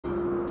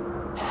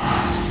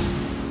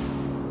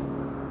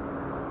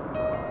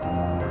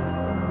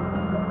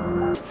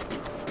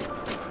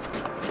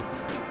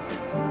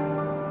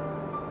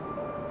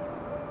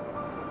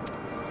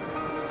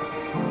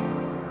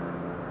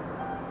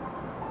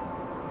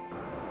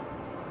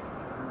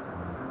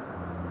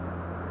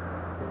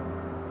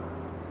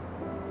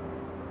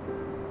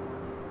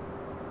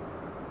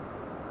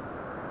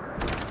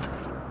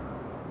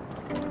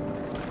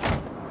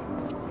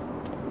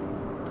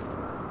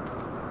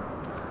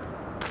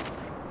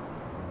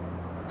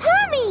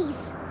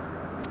Hermes.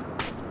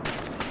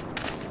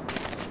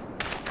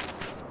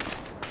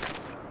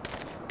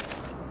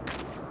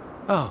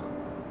 Oh.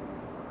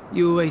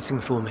 You were waiting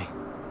for me.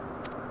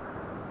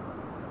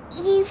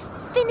 You've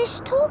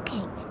finished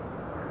talking?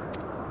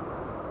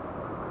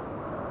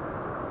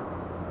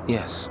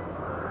 Yes.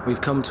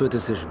 We've come to a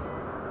decision.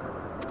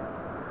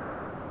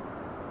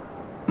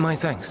 My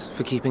thanks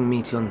for keeping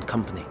Meteion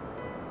company.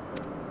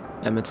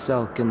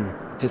 Emet-Selch and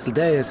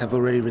Hythlodaeus have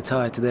already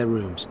retired to their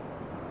rooms.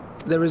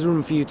 There is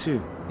room for you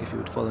too, if you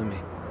would follow me.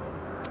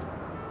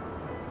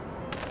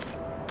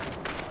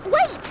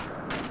 Wait!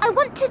 I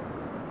want to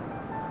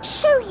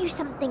show you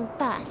something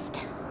first.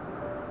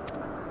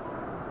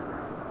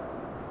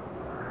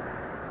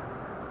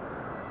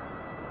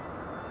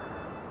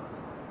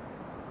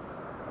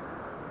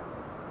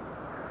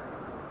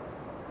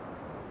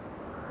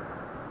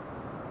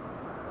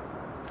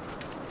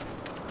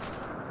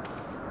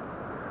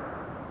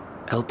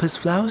 Elpis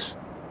flowers?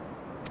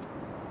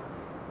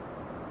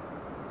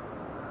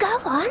 Go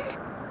on.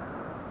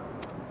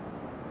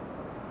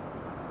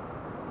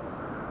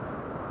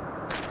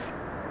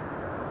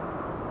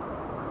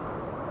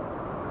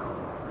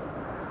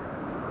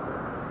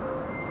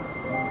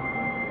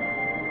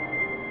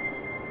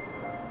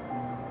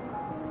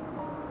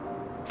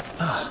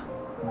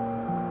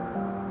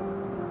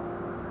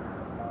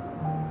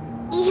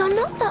 You're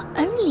not the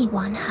only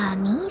one,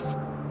 Hermes.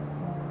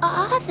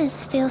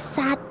 Others feel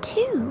sad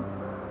too.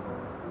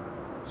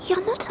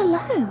 You're not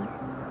alone.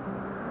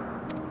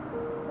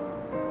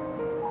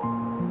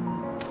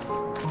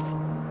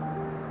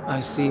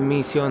 I see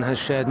Meteion has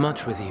shared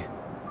much with you.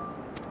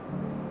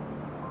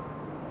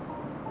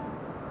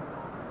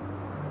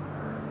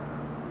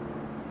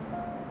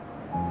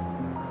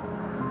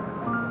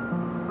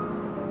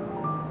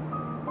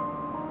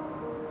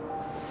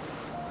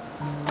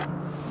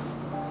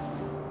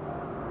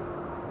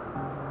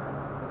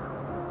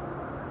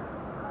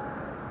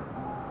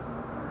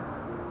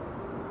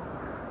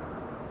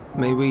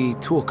 May we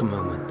talk a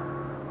moment?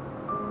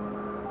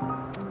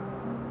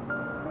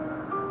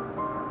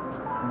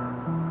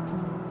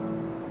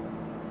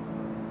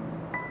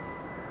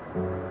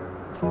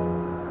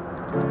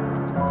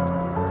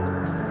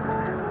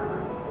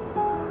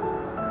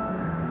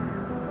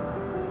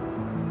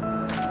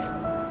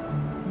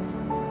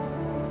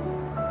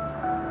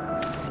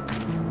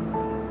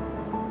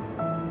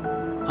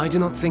 I do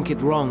not think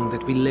it wrong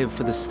that we live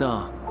for the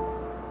star,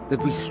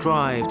 that we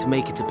strive to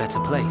make it a better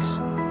place.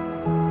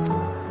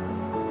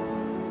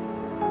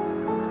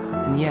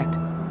 And yet,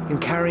 in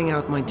carrying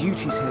out my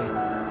duties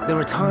here, there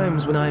are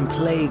times when I am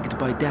plagued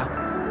by doubt.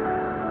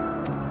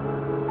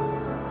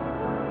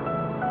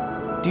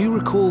 Do you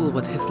recall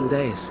what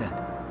Hythlodaeus said,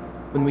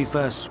 when we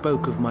first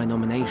spoke of my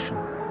nomination?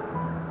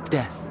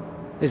 Death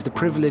is the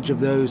privilege of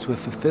those who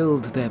have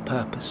fulfilled their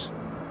purpose,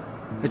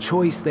 a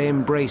choice they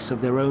embrace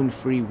of their own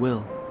free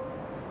will,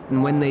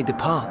 and when they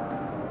depart,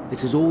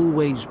 it is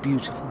always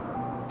beautiful.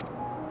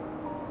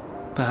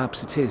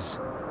 Perhaps it is,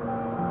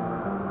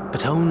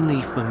 but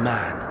only for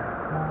man.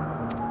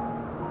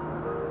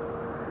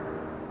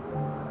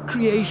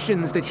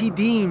 Creations that he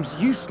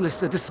deems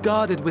useless are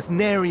discarded with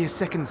nary a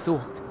second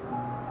thought.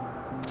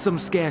 Some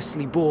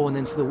scarcely born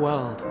into the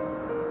world,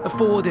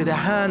 afforded a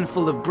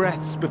handful of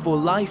breaths before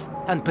life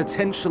and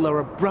potential are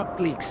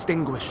abruptly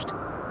extinguished.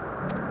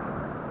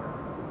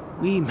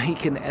 We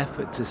make an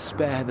effort to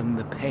spare them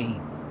the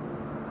pain,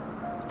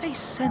 but they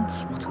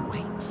sense what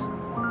awaits.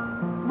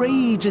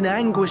 Rage and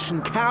anguish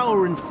and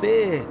cower and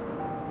fear,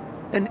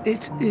 and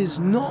it is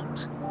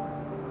not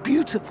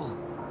beautiful.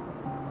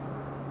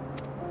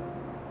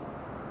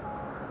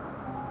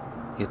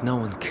 Yet no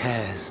one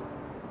cares.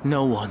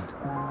 No one.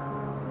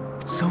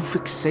 So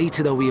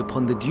fixated are we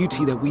upon the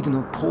duty that we do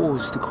not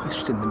pause to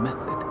question the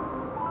method.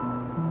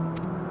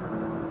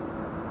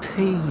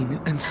 Pain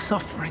and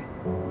suffering,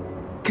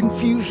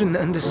 confusion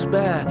and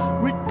despair,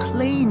 writ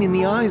plain in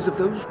the eyes of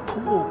those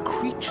poor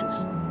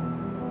creatures.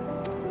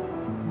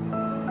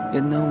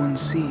 Yet no one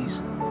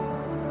sees.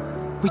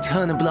 We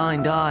turn a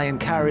blind eye and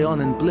carry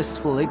on in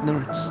blissful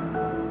ignorance.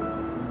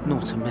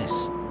 Not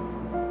amiss.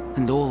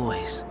 And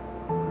always,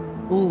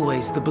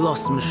 always the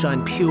blossoms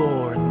shine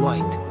pure and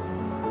white.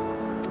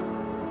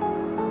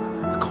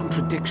 A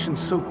contradiction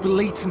so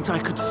blatant I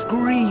could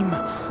scream,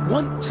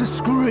 want to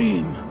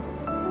scream.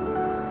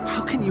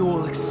 How can you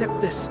all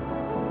accept this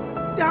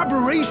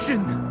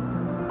aberration?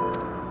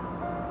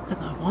 Then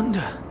I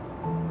wonder,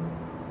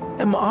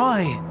 am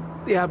I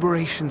the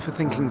aberration for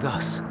thinking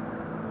thus?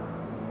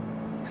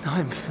 And I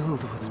am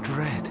filled with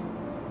dread.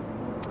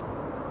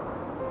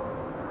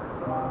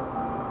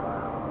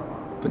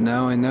 But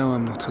now I know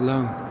I'm not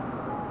alone.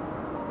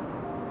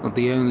 Not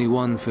the only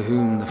one for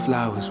whom the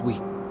flowers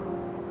weep.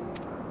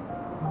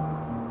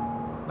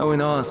 I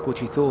won't ask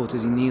what you thought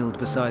as you kneeled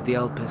beside the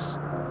Elpis,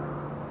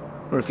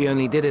 or if you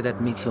only did it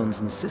at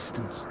Meteion's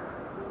insistence.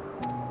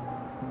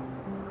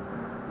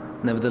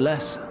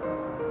 Nevertheless,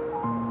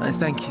 I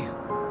thank you.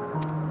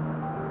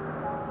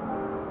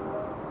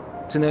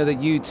 To know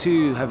that you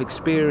too have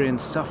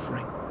experienced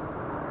suffering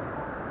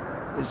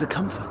is a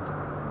comfort.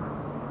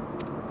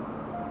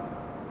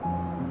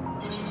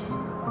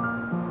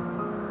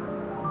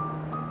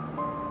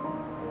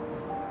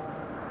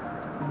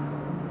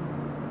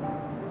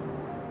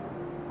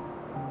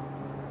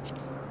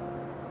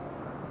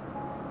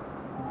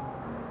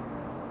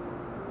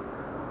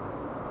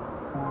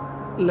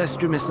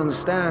 Lest you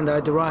misunderstand, I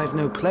derive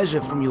no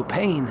pleasure from your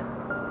pain.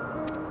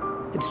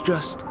 It's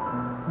just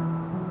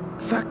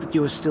the fact that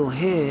you are still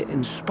here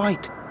in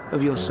spite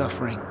of your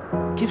suffering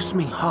gives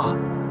me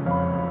heart.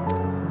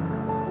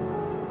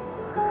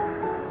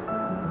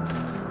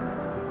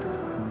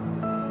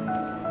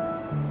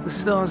 The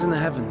stars in the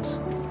heavens.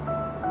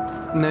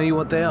 Know you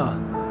what they are?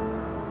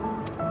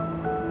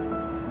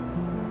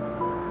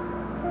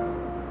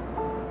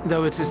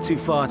 Though it is too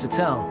far to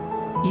tell,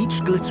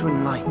 each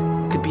glittering light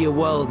could be a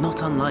world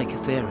not unlike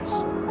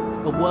Aetheris.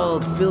 A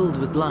world filled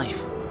with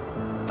life.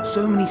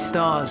 So many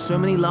stars, so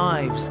many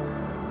lives.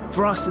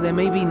 For us, there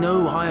may be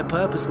no higher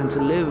purpose than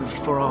to live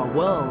for our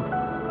world.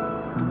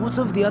 But what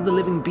of the other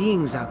living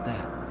beings out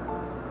there?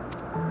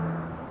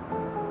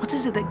 What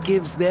is it that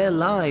gives their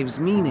lives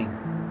meaning?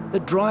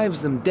 That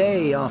drives them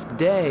day after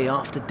day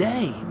after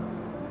day?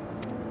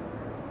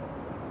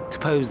 To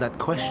pose that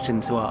question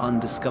to our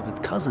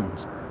undiscovered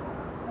cousins,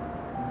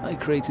 I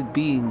created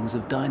beings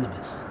of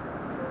dynamis,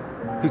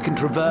 who can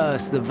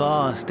traverse the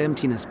vast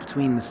emptiness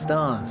between the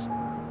stars.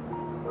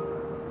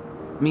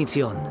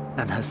 Meteion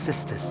and her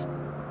sisters.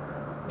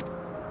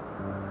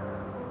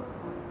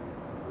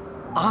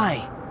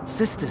 Aye,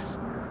 sisters.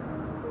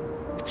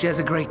 She has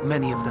a great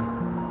many of them,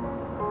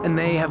 and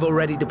they have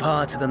already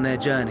departed on their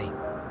journey,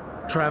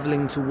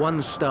 traveling to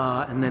one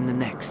star and then the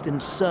next in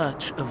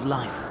search of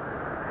life.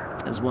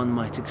 As one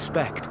might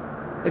expect,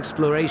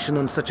 exploration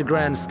on such a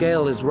grand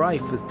scale is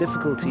rife with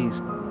difficulties,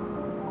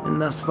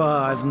 and thus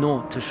far I've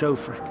naught to show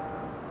for it.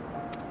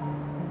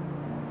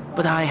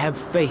 But I have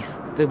faith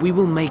that we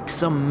will make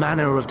some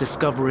manner of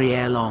discovery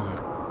ere long.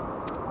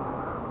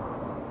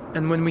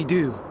 And when we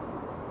do,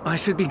 I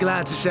should be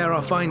glad to share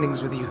our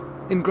findings with you,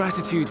 in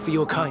gratitude for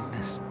your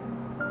kindness.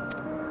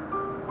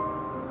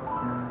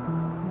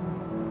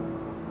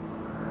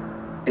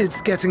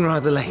 It's getting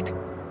rather late.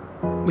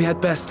 We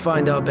had best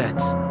find our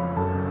beds.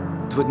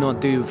 It would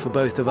not do for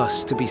both of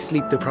us to be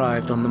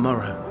sleep-deprived on the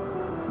morrow.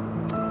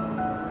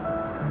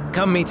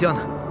 Come,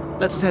 Meteion.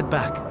 Let's head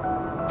back.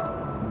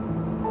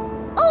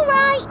 All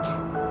right!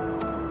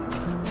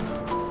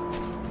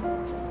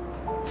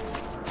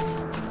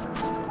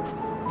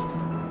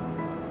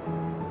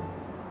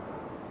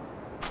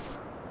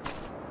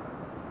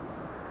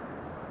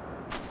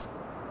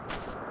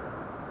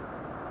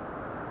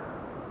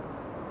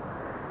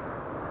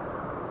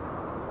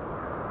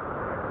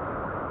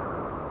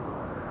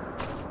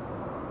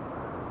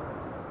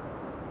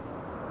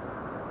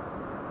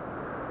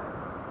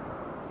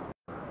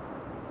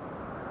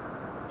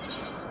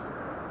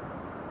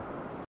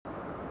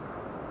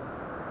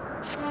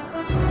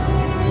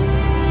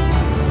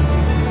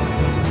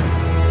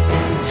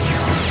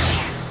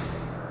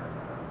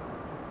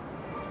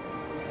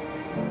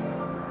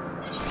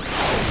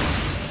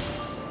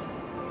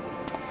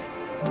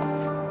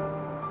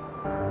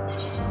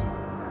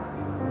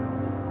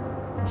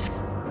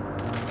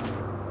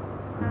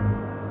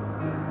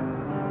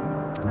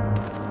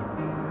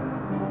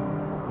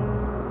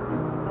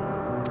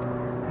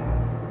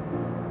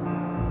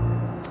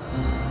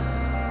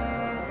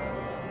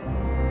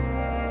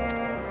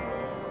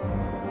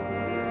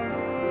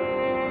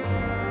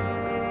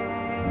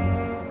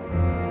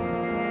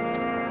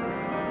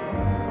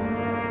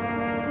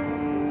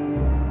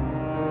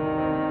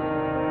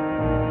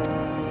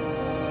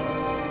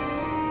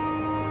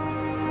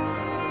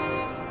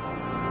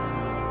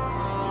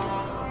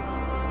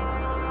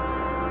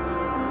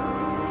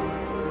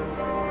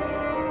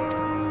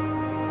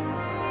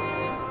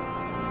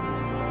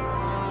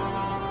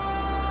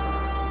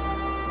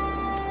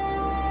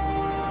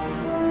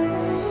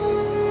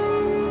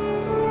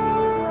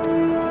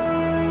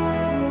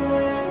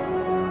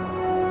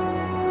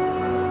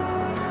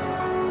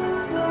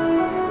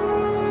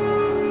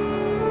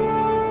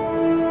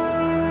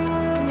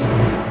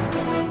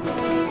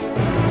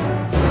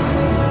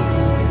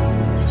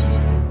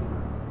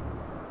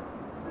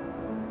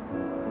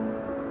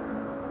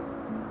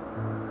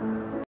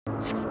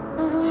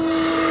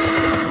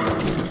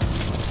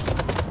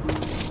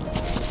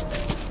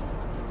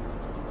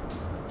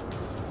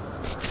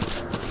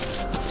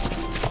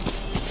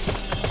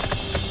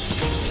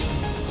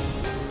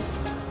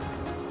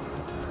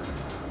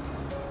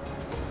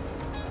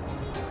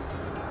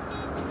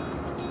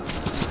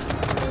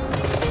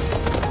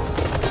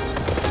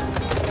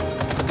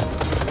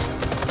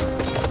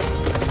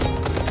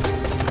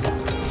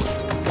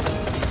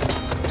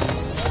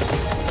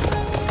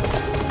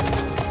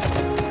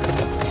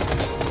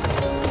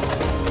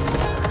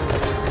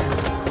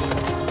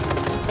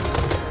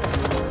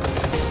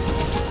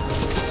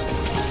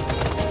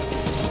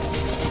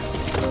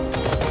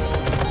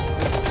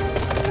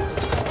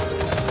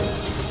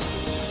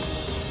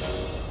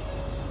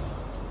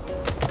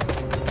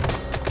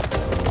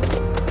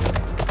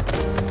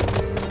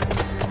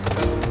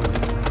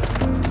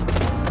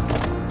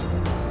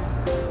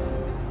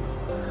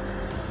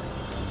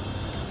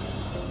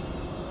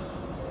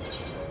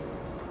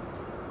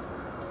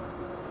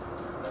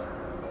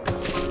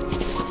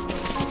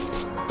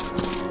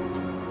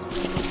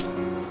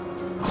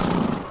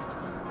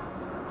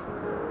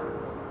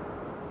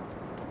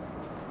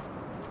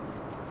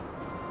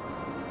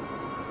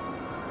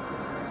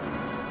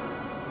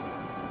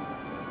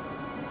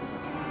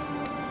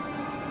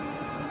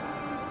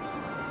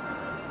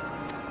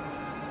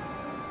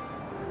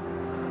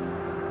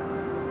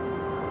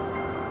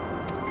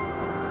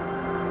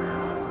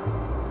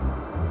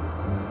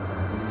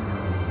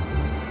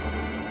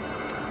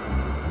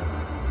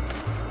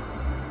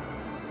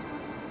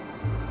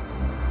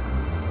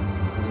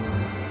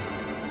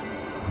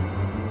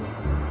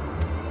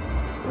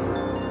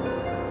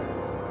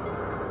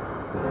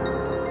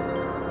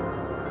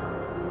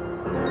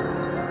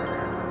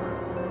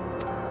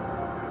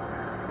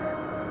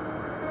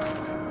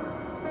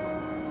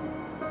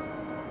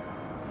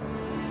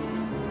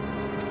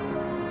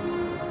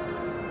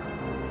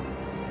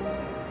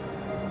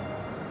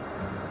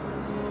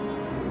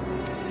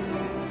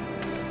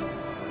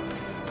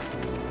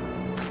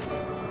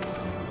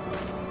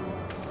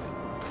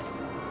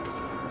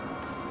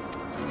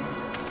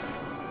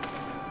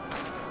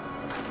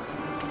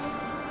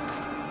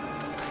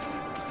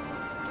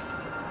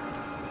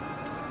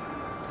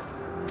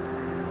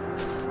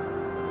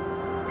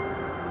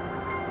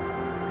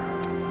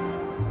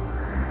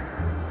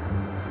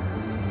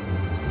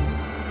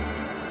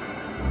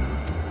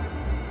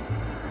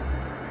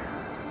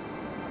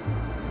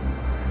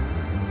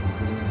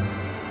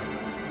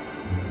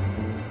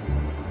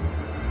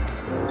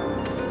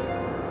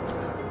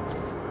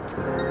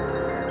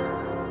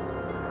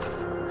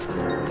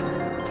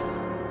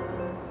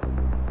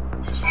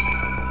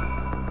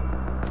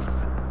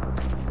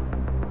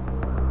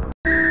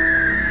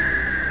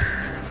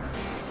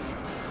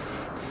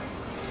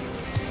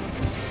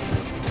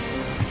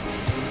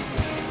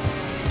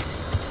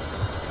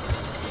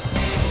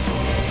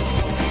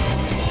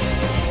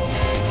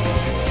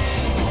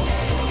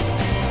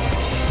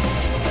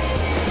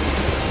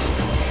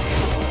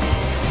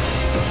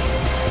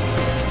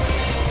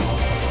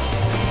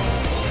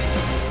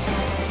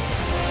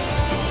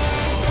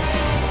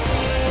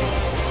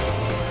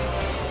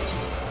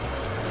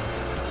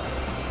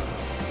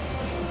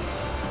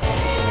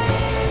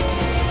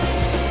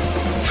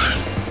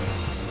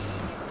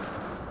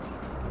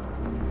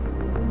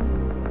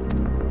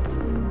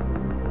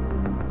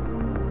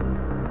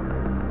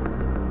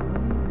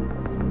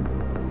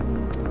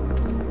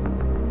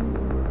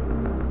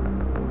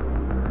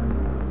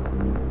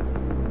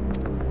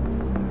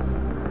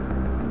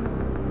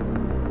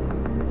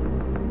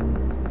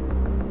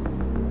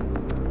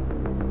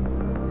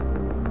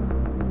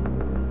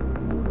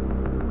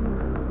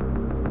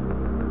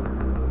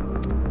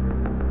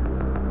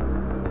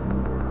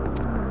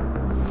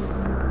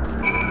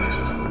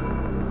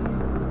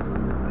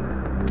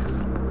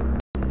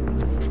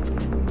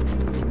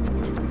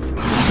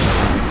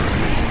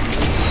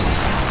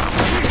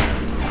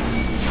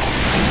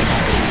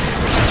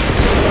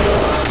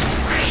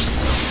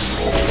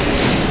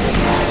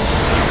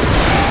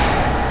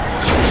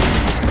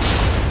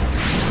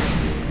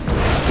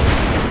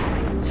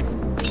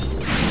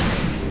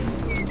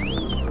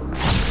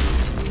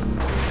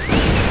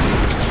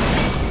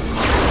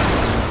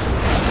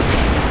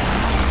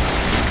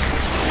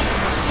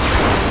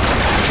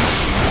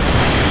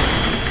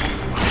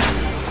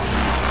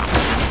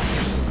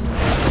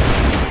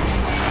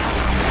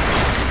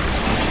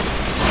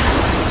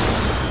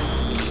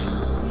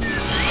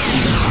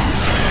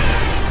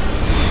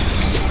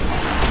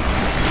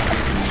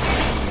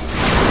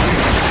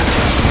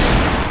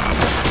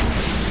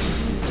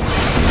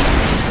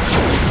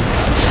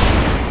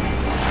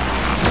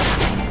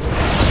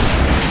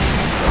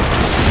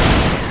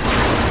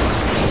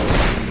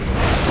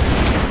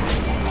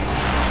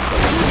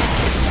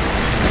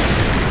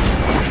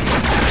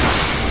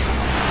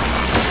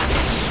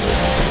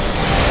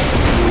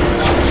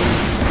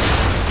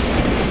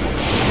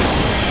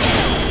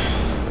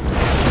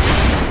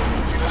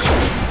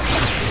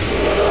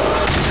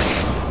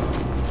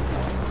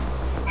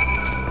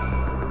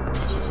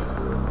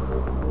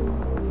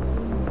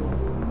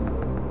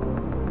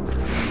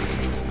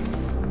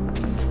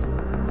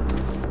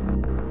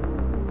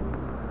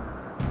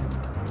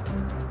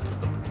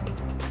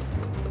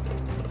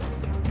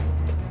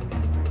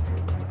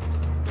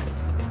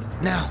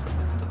 Now.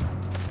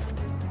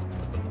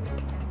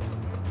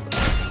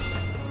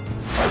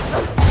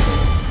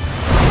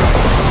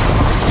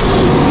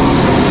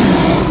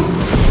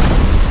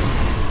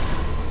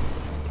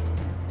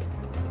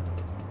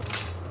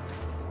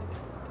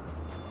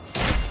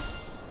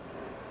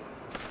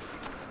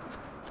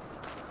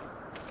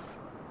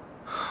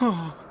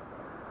 Oh.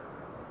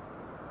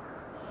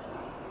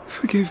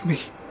 Forgive me.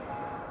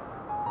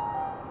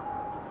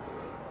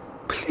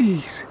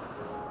 Please,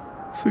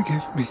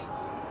 forgive me.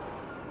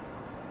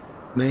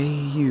 May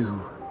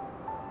you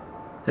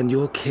and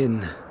your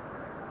kin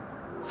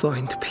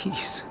find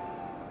peace.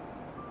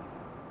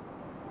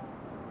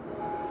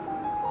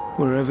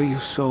 Wherever your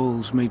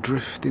souls may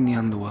drift in the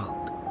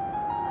underworld,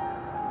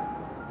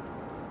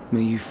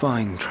 may you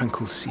find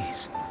tranquil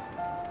seas.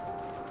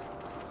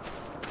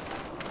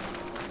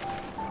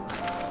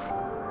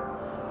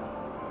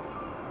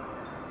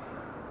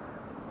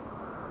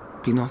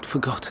 Be not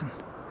forgotten,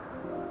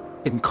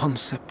 in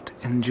concept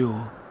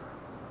endure,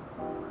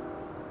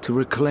 to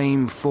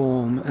reclaim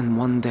form and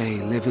one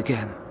day live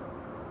again.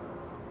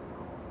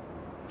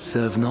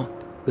 Serve not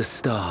the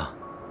star,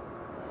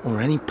 or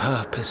any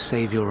purpose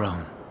save your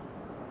own.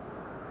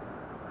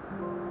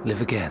 Live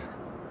again,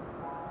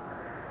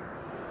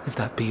 if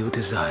that be your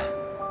desire.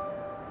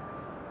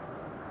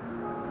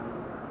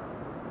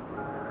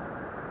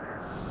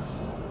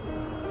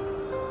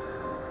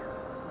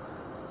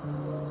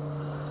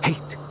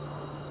 Hate,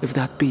 if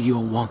that be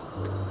your want.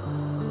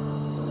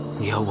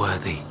 We are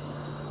worthy.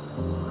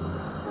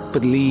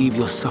 But leave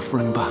your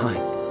suffering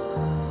behind.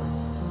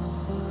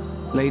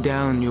 Lay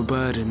down your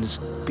burdens,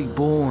 be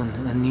born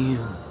anew.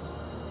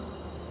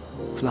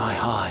 Fly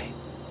high,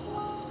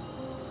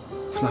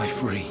 fly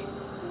free.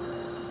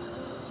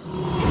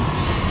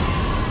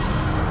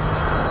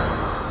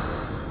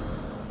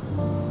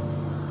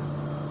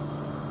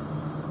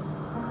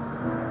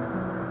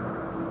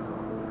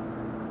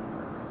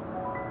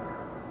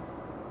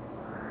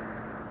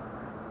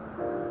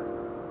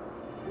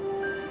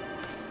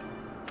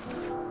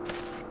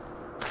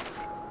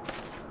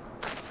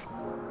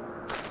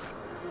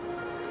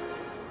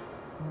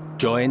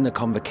 Join the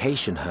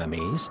convocation,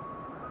 Hermes.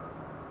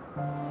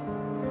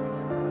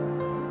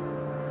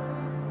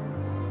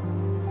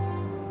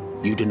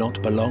 You do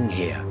not belong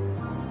here.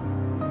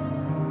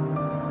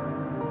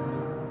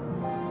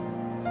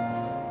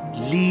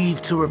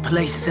 Leave to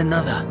replace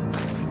another.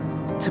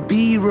 To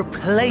be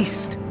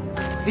replaced.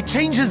 It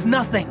changes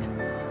nothing.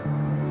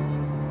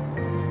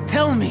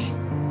 Tell me,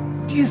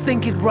 do you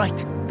think it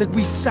right that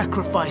we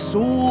sacrifice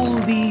all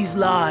these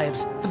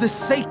lives for the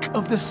sake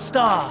of the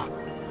star?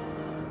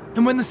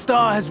 And when the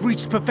star has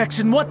reached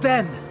perfection, what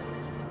then?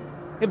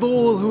 If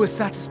all who are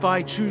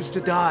satisfied choose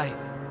to die,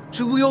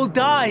 shall we all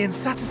die in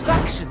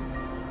satisfaction?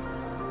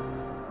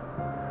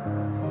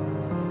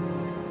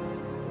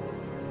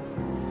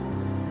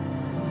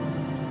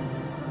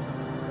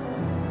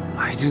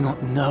 I do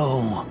not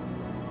know.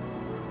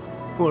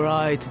 Were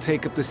I to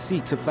take up the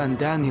seat of Van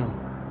Daniel,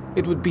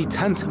 it would be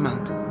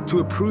tantamount to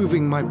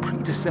approving my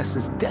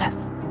predecessor's death.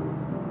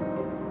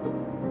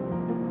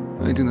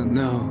 I do not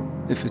know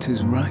if it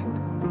is right.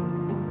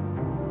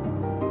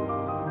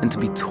 And to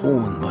be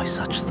torn by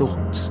such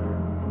thoughts.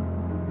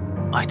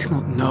 I do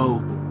not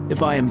know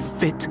if I am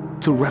fit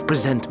to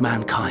represent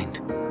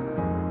mankind.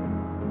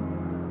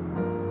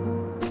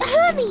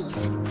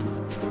 Hermes!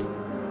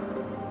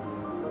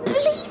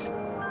 Please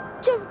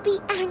don't be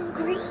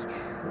angry.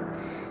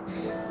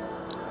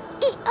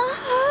 It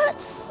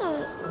hurts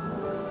so.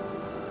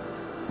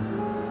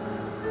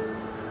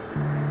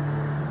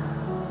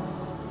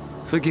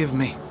 Forgive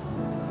me.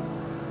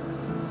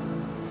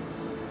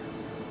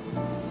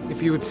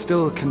 If you would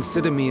still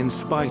consider me in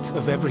spite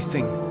of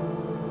everything,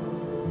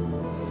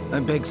 I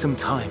beg some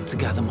time to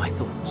gather my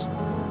thoughts.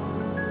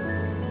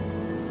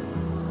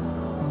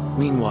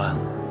 Meanwhile,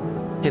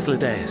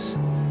 Hythlodaeus,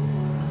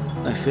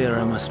 I fear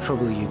I must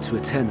trouble you to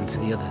attend to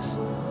the others.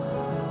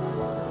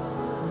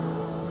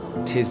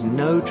 'Tis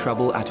no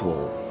trouble at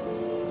all.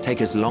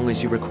 Take as long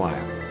as you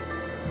require.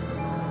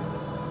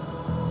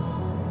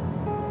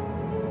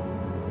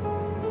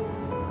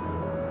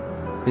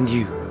 And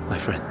you, my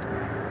friend,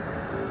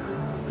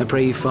 I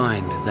pray you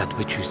find that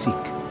which you seek.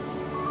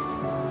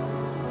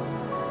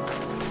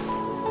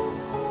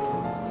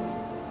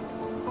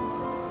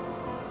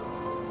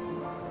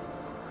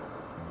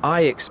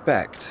 I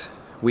expect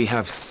we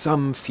have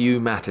some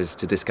few matters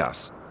to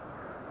discuss.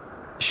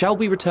 Shall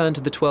we return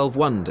to the 12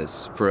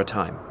 Wonders for a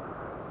time?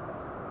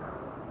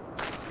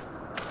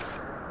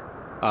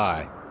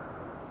 Aye.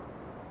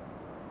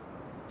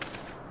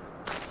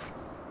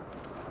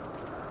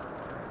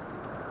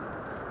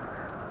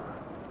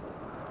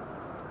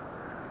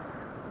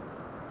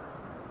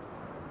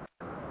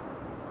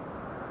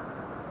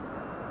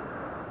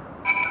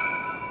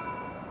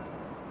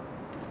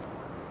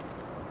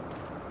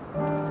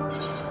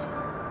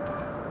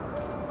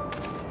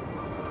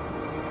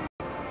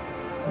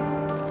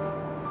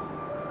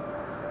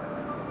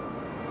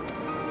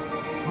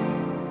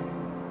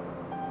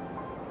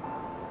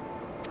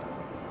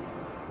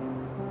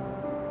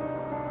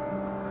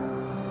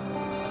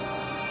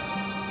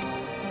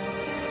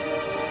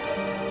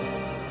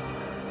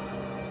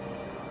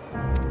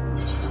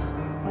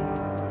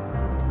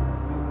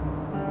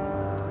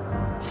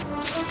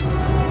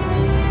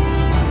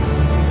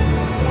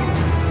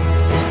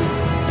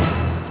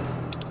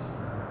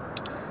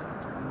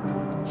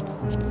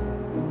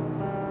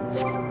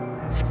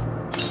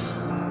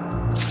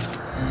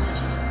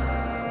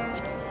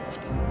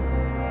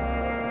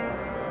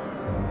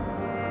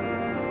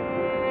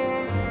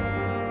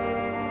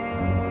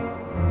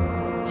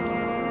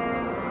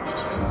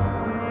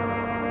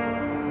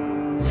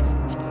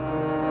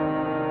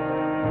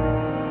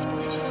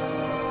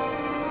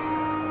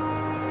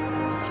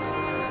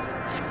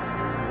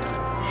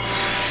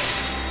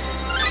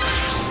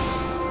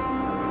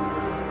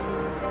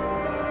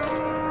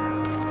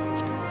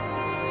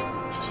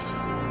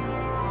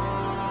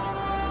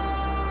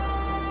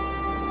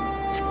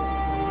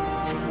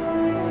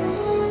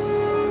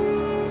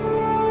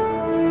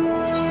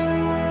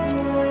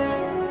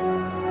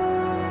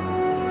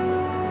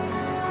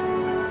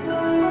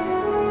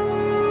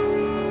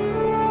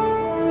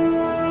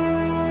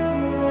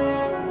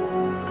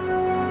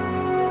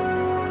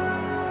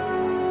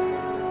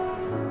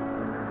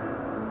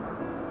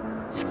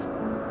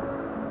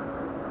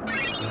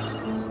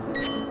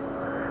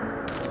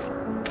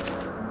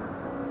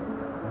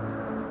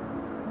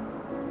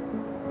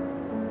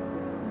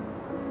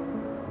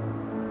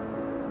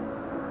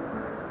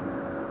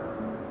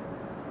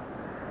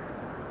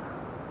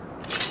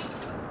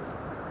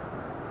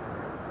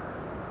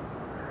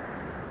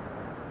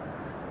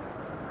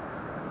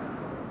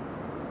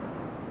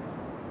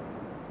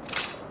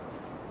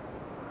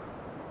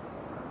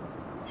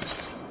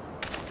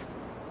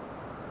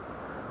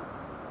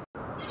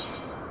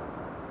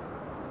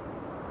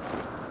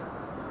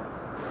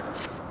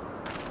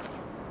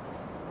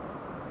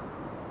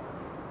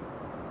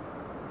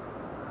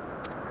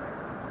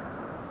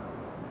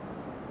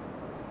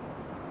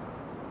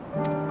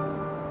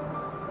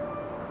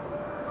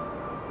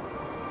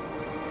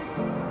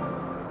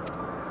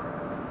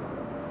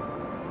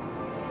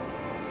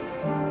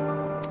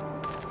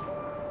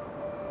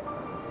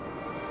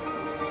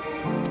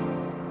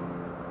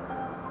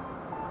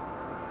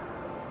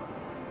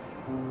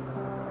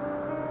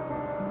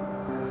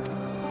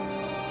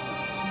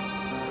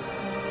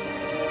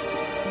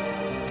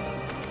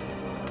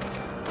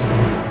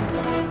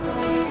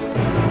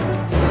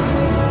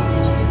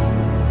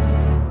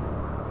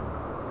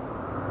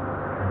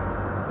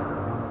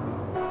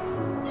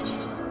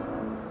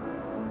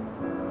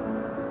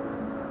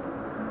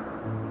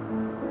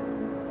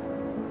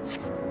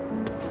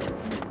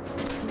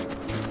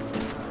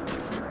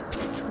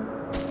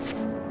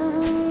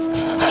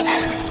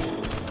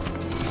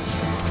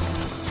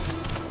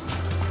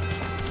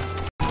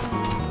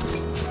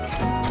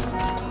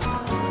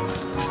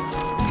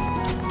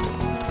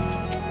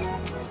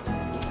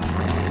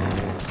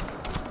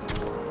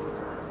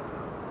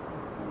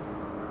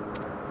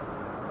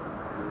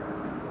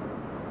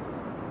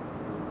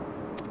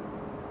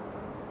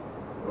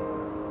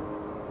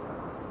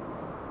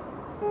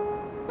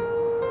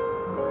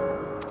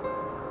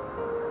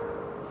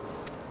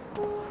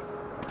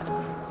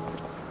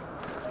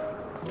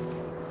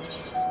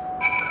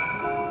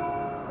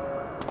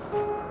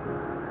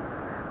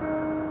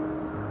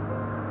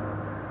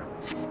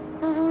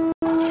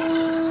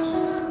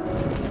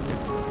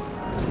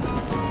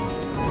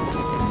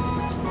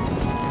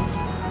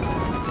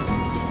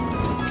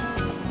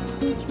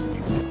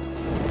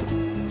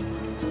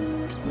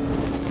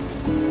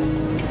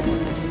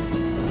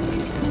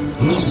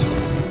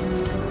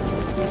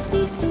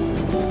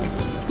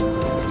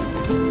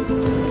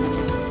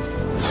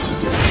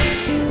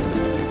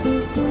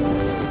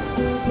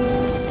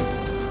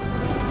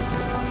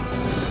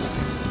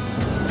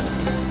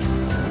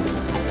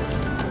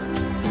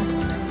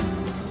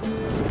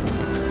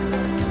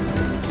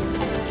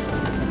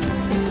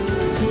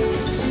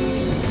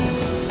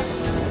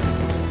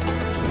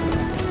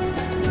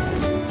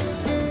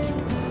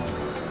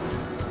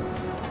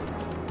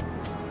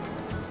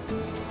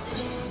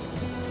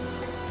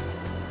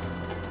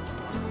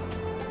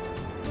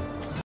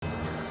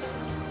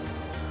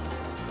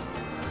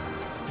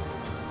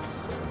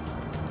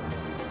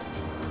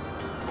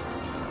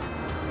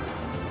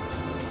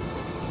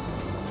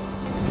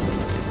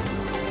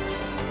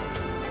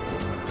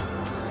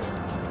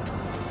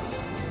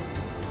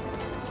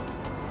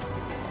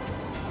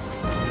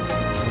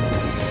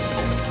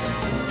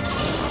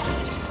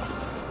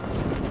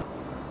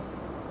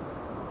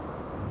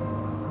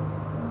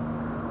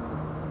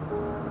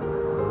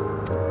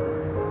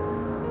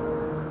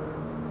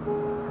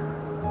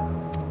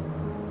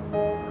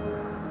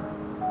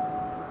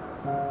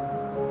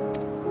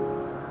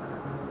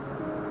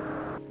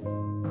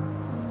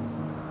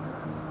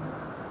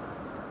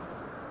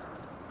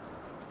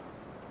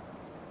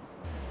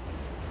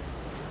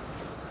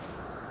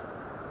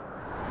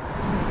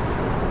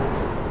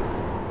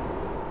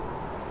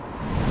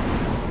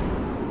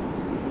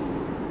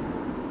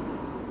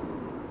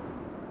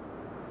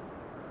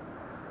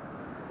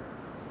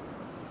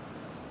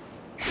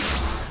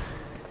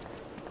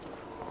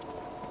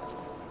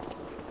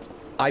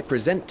 I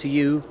present to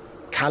you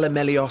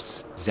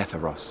Calamelios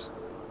Zephyros.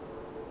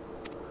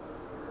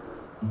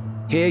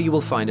 Here you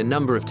will find a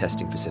number of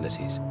testing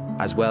facilities,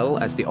 as well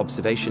as the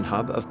observation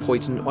hub of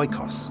Poiton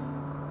Oikos.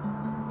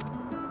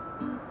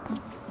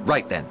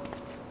 Right then.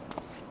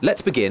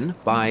 Let's begin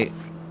by...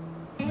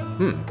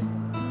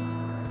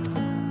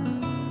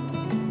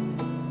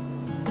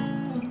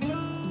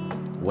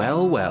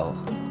 Well, well,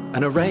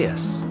 an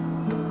Arrayus.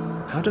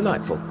 How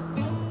delightful.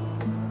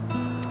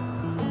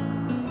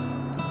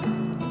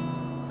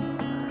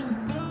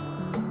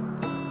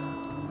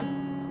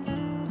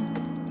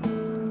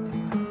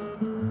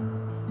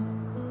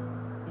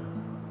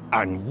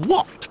 And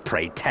what,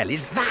 pray tell,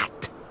 is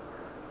that?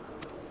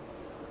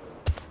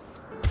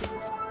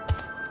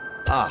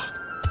 Ah,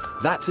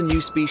 that's a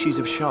new species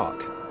of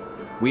shark.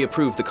 We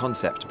approved the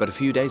concept but a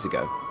few days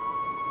ago.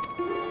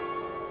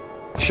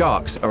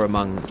 Sharks are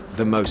among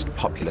the most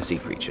popular sea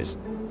creatures.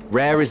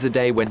 Rare is the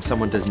day when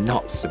someone does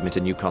not submit a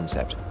new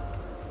concept.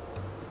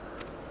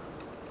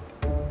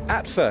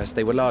 At first,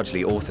 they were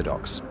largely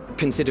orthodox,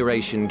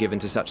 consideration given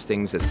to such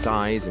things as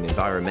size and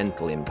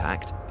environmental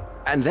impact.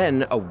 And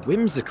then a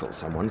whimsical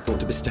someone thought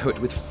to bestow it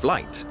with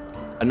flight,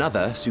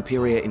 another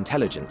superior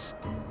intelligence.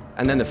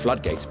 And then the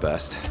floodgates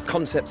burst.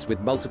 Concepts with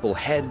multiple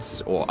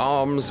heads, or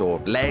arms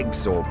and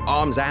legs,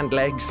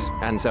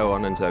 and so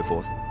on and so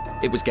forth.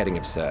 It was getting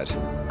absurd.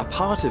 A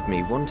part of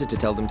me wanted to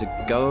tell them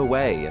to go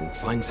away and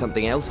find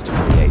something else to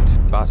create,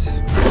 but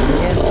in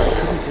the end, I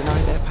couldn't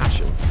deny their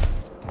passion.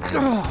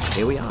 And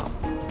here we are.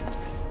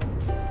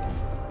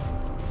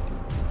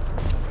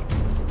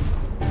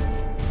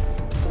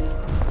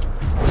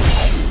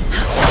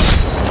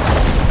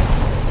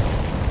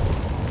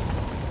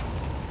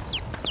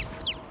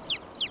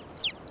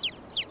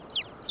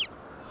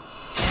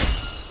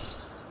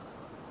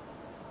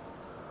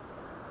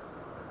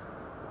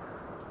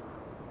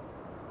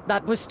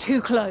 That was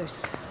too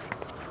close.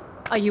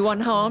 Are you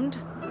unharmed?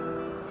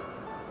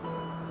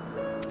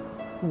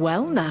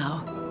 Well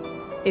now,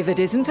 if it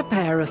isn't a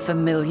pair of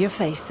familiar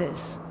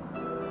faces.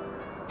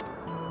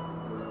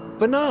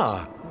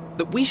 Benar,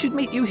 that we should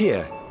meet you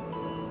here.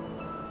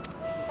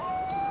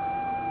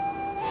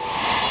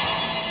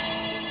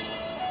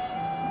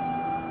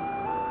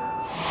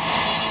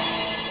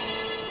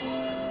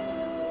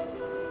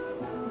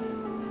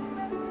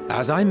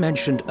 As I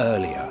mentioned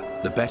earlier,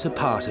 the better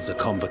part of the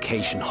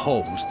convocation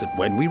holds that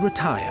when we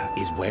retire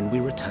is when we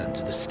return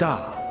to the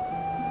star.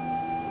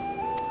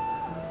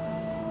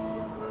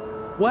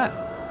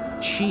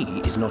 Well, she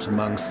is not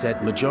among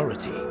said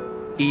majority.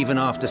 Even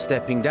after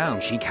stepping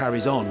down, she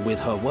carries on with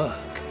her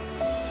work.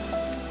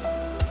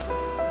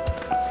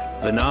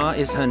 Benar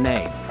is her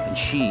name, and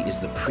she is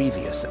the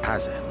previous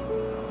Azem.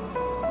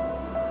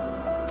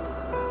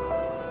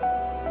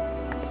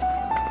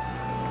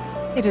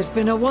 It has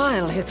been a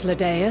while,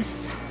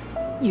 Hythlodaeus.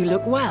 You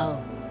look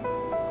well.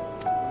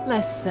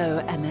 Less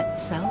so,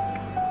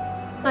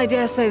 Emet-Selch. I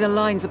dare say the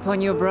lines upon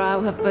your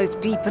brow have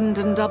both deepened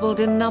and doubled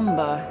in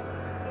number.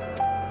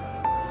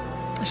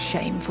 A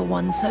shame for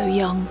one so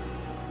young.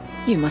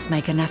 You must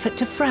make an effort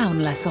to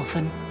frown less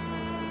often.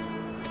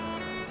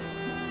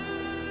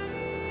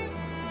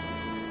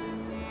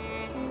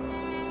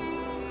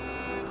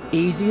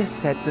 Easier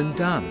said than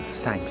done,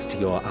 thanks to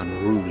your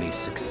unruly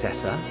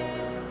successor.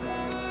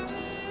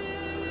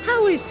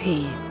 How is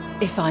he,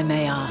 if I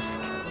may ask?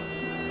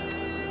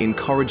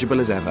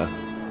 Incorrigible as ever.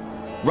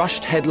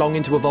 Rushed headlong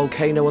into a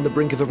volcano on the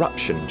brink of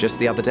eruption just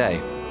the other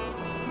day.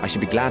 I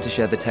should be glad to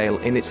share the tale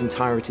in its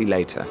entirety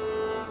later,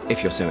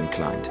 if you're so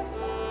inclined.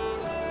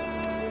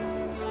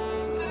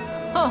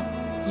 Oh,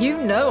 you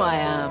know I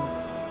am.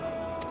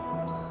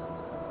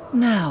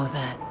 Now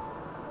then,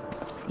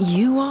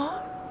 you are?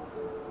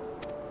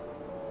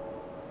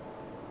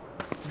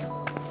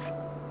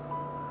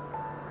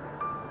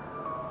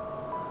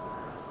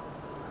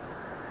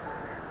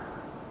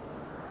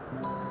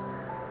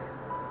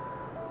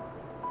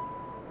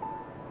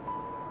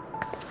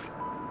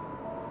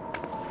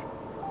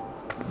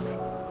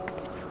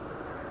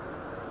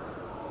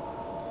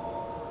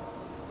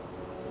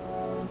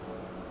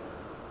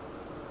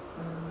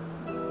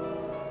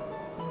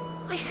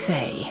 I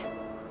say,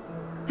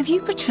 have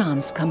you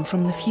perchance come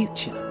from the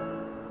future?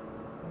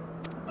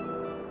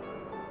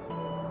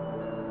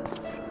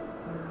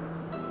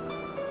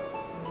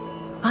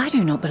 I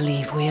do not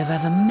believe we have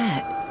ever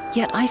met,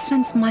 yet I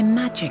sense my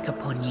magic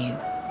upon you.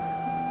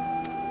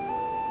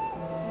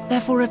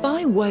 Therefore, if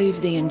I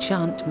wove the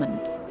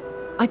enchantment,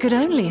 I could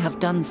only have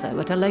done so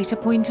at a later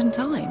point in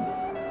time.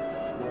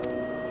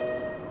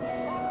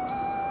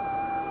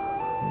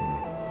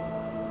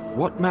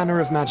 What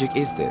manner of magic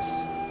is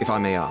this, if I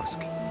may ask?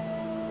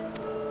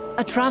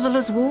 A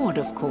traveler's ward,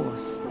 of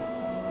course.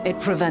 It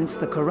prevents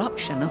the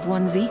corruption of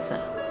one's ether.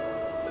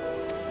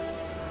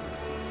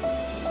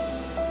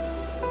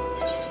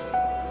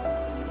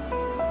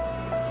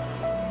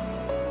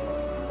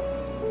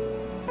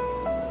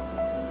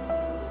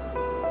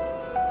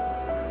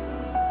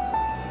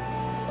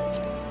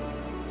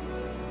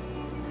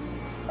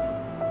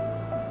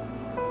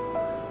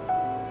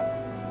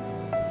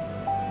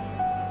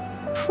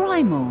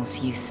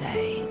 Primals, you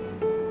say?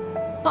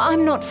 But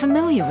I'm not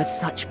familiar with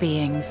such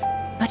beings.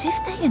 But if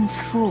they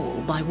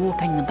enthrall by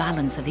warping the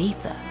balance of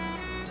Aether,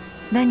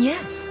 then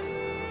yes,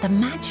 the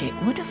magic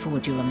would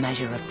afford you a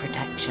measure of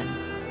protection.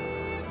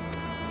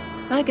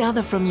 I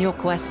gather from your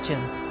question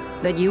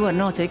that you are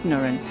not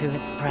ignorant to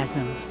its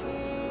presence.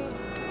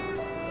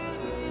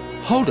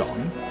 Hold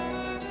on.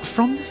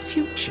 From the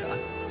future?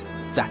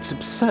 That's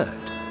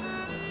absurd.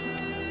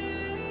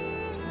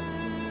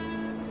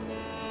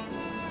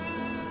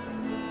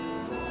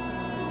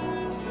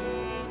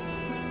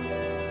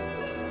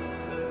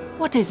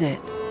 What is it?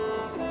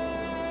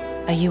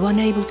 Are you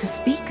unable to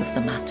speak of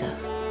the matter?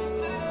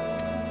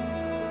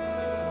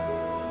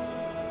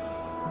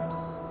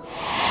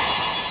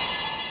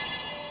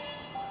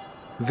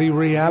 The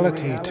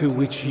reality to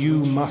which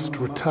you must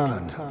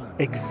return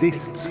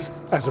exists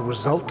as a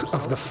result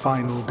of the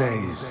final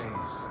days.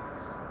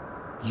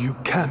 You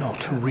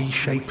cannot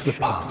reshape the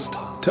past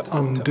to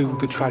undo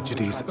the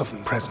tragedies of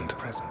the present.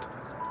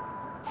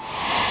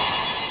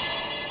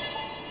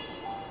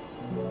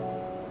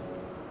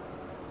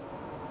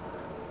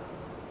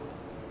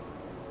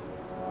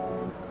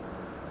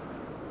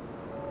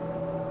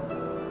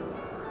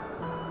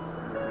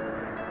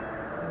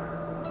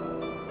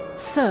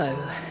 So,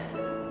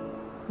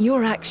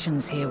 your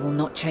actions here will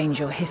not change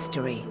your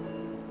history,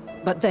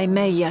 but they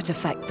may yet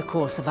affect the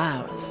course of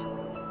ours.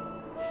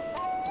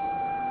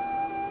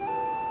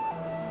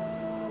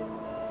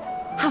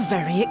 How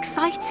very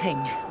exciting!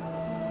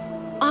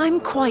 I'm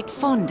quite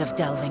fond of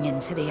delving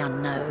into the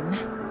unknown,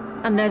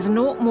 and there's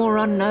naught more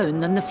unknown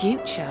than the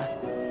future.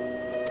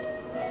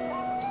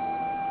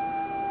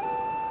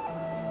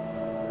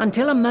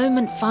 Until a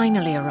moment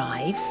finally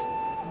arrives,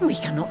 we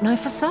cannot know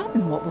for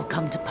certain what will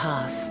come to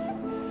pass,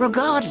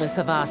 regardless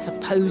of our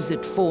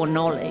supposed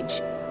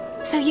foreknowledge,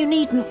 so you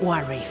needn't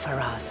worry for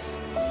us.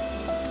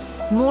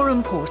 More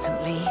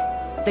importantly,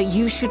 that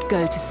you should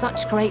go to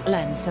such great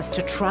lengths as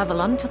to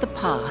travel unto the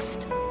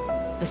past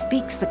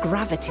bespeaks the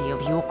gravity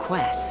of your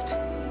quest.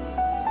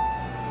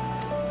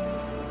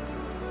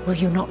 Will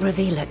you not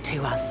reveal it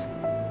to us?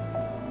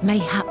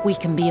 Mayhap we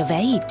can be of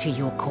aid to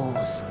your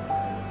cause.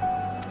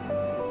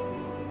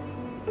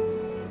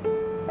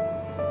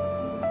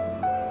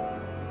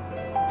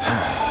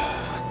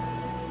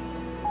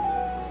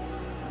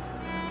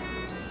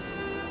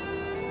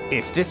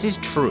 If this is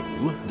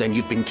true, then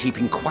you've been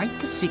keeping quite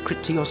the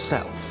secret to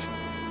yourself.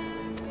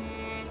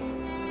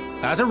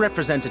 As a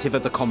representative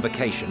of the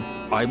Convocation,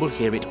 I will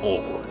hear it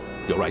all.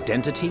 Your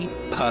identity,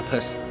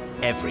 purpose,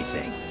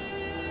 everything.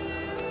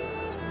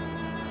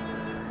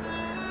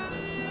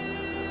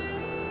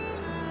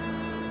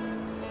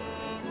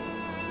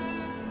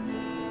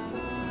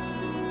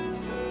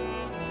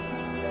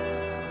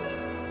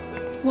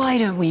 Why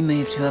don't we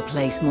move to a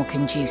place more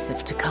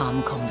conducive to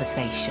calm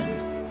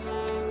conversation?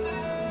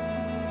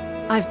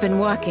 I've been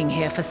working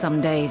here for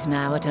some days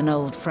now at an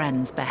old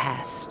friend's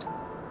behest.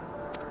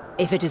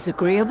 If it is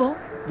agreeable,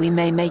 we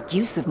may make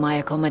use of my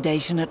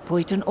accommodation at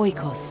Poiton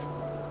Oikos.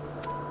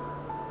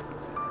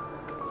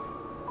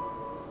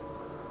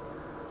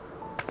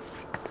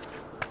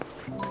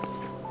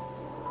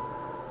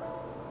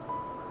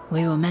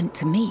 We were meant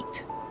to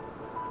meet.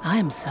 I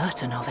am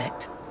certain of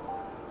it.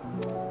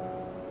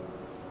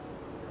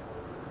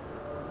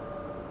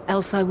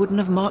 Else I wouldn't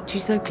have marked you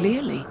so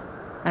clearly,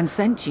 and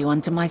sent you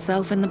unto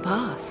myself in the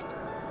past.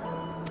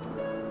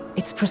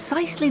 It's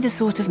precisely the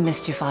sort of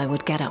mischief I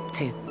would get up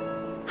to,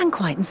 and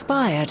quite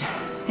inspired,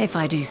 if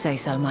I do say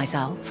so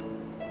myself.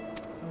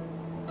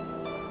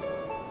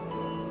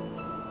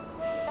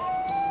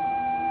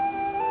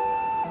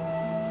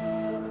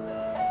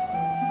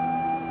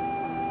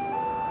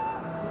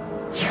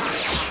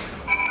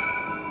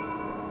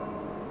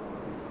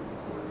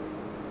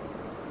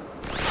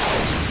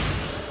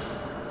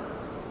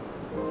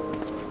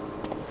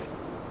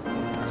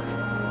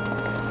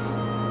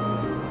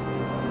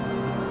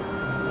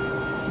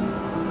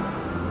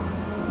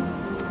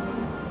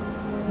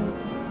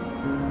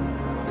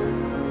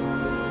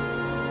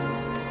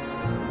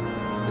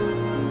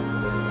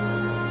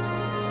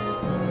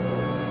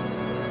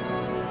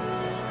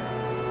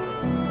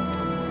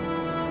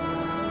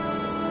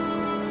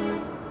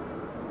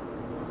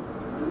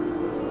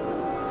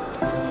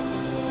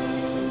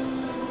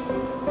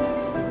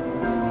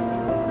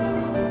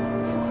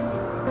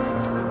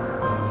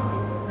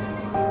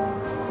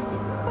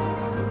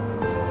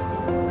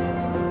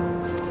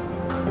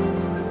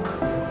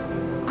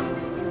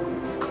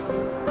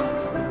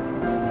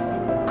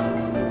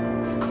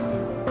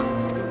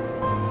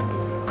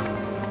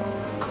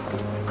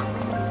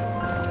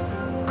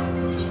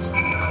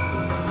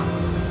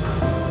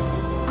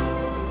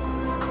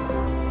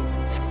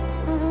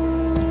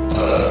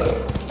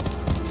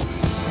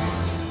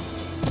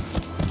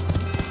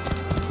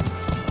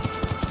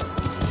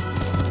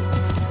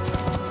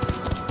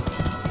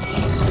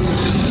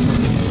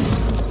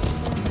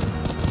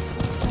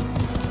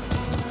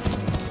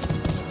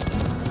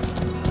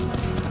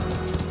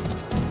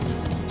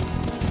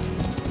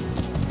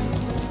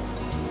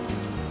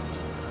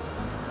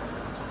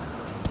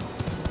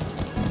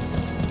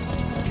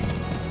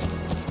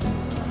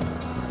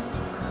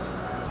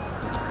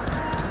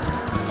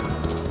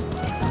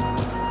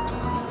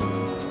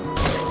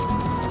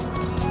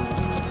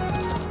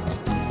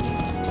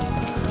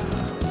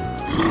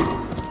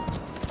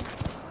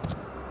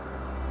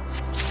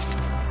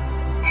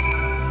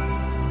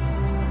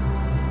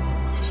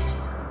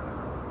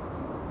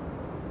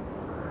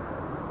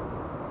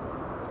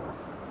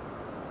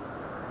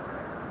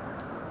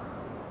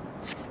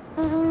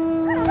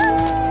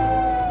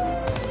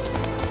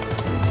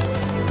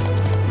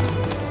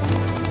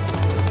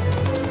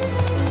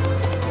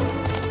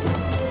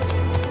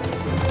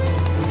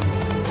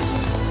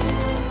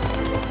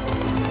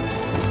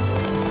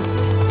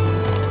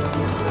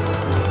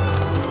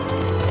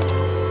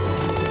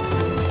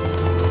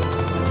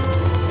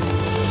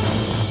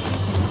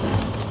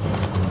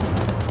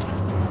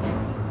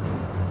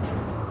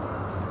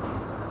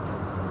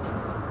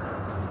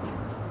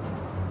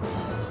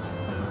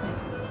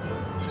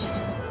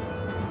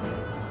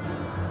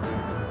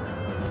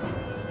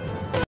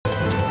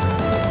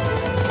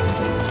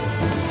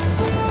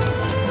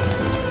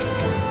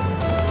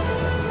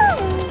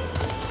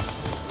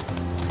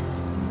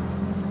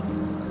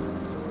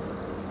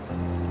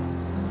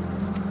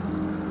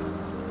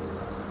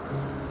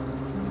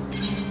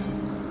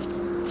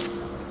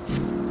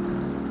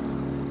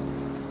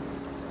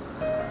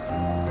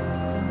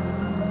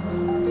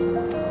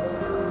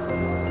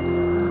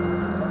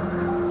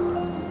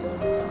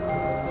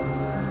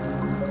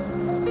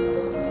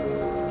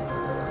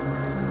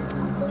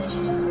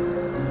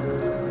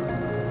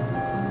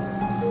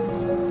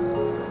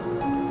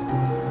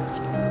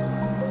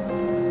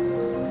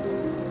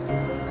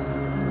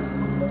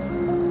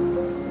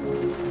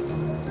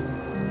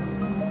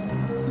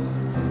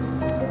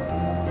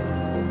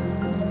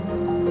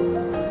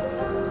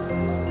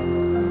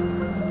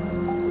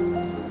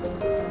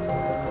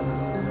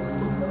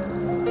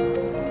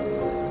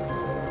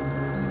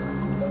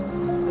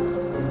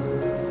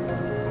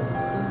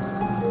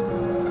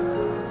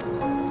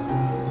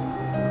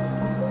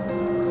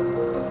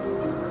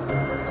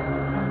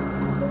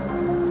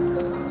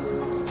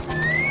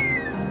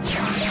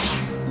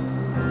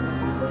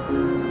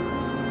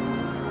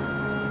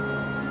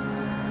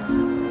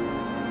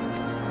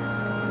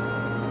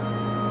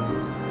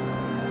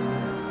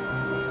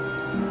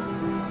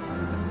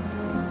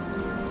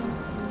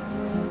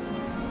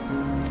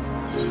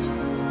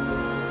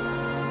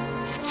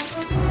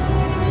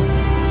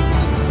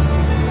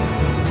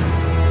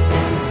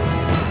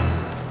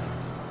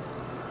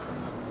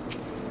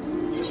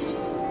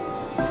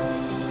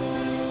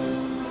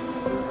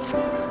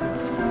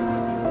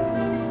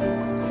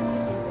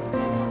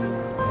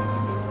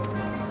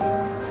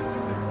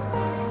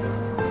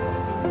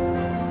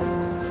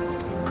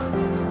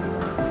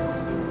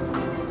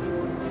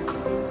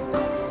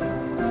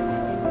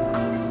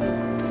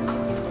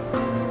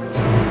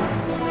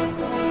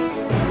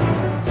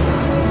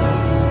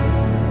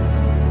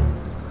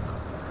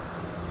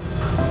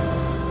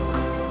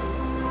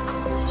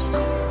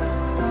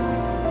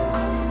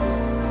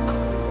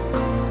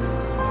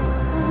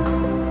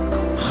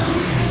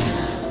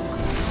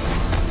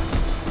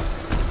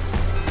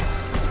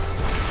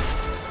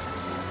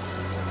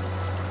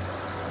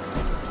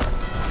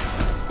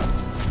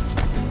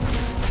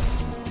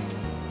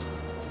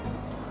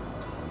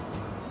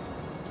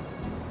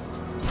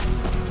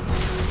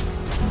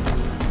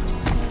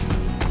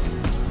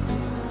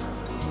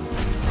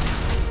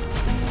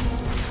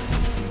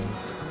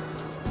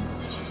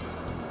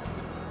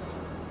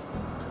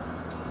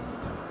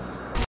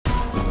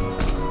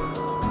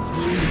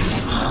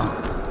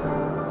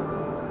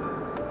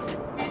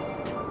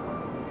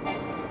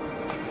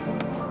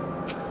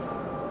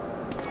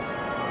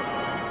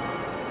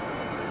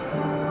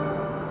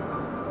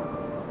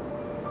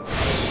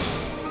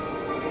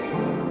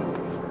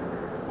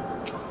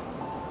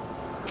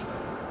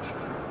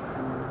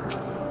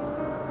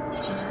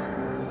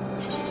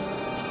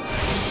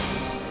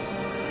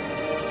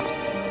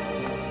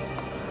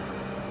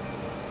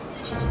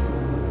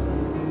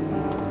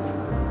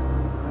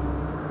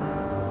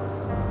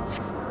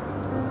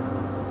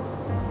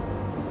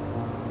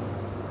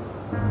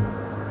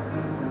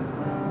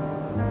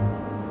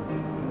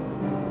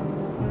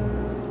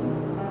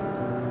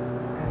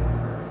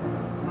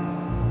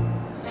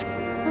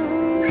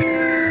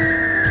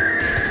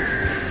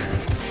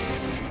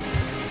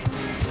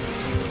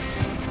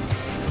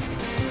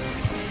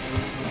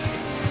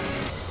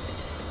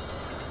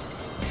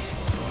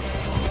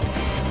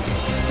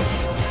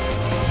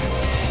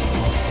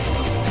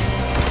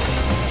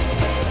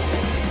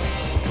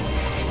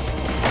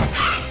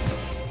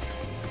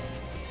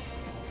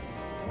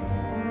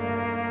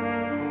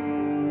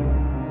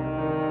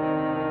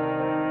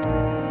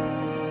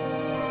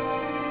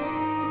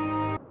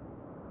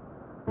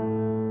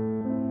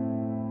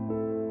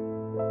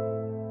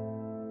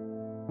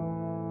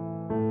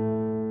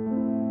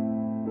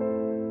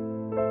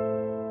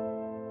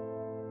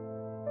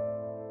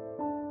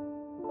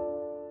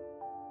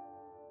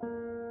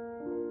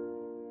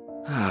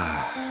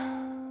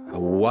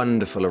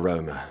 wonderful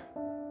aroma.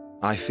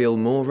 I feel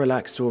more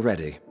relaxed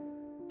already.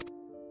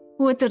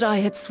 Would that I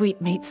had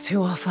sweetmeats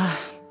to offer,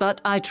 but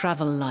I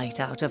travel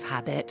light out of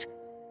habit.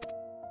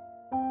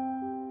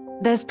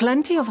 There's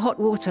plenty of hot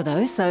water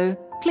though, so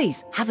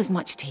please have as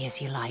much tea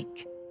as you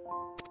like.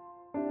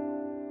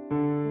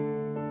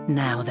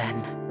 Now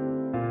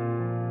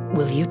then,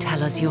 will you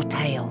tell us your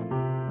tale?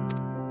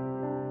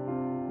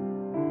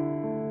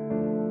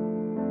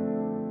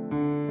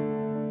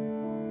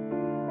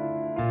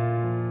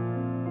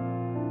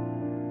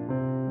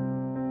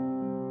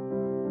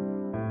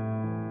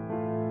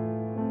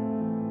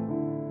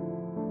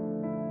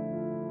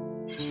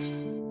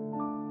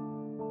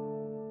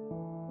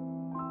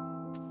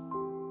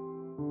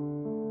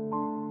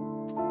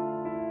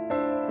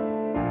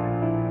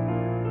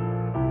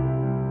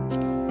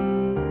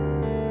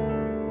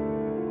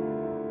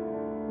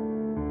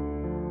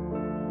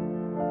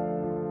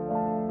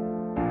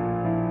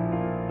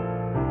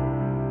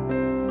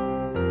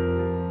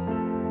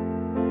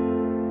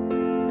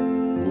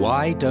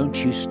 Why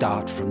don't you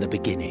start from the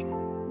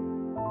beginning?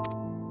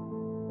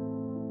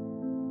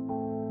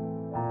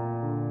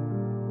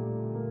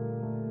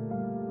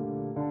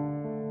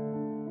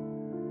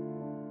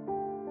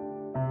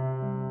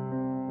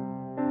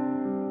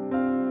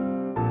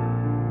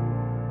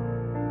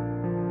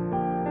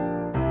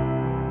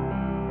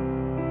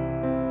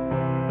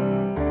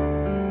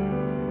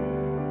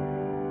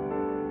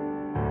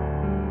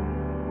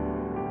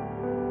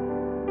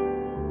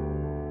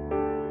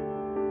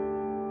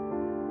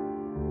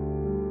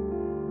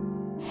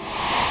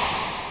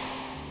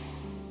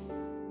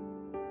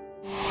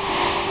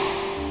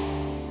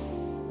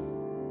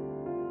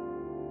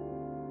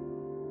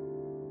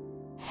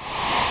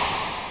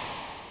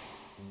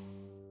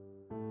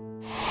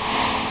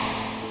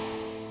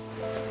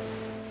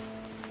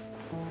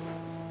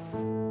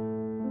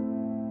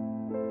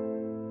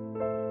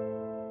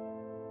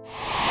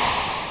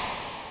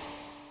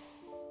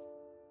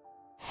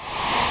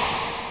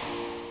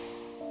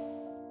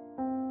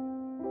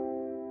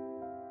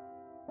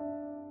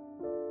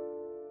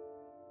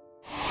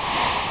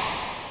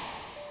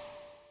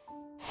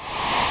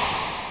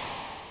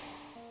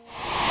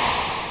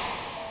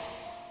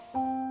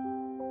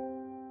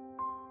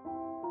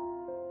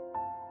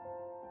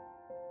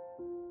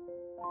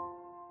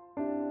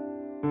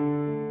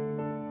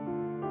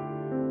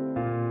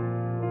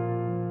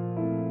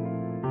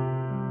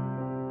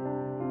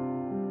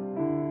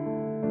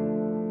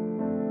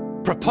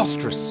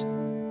 Preposterous.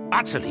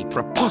 Utterly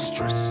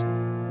preposterous.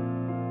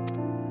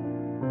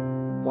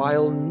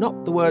 While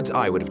not the words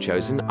I would have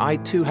chosen, I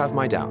too have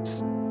my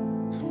doubts.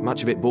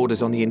 Much of it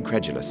borders on the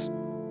incredulous.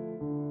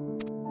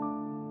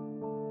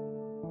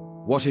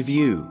 What of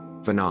you,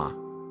 Vanar?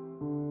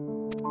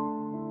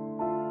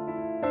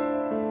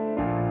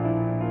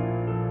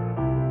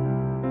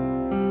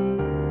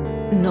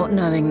 Not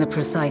knowing the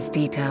precise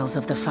details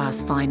of the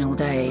first final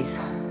days,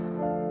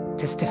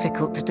 it is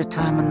difficult to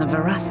determine the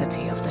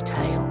veracity of the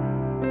tale.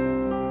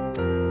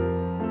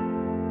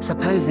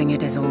 Supposing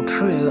it is all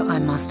true, I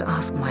must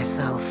ask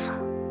myself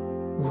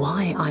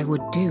why I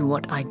would do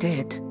what I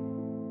did.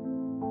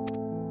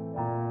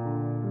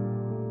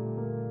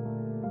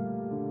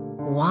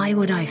 Why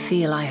would I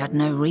feel I had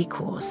no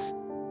recourse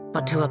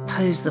but to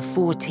oppose the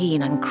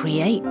 14 and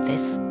create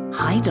this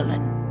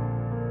Hydaelyn?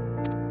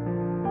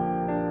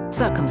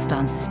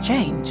 Circumstances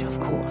change, of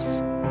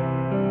course,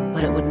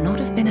 but it would not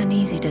have been an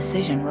easy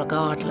decision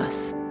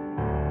regardless.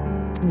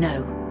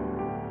 No,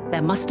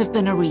 there must have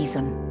been a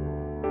reason.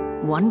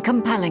 One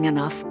compelling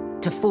enough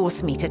to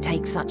force me to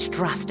take such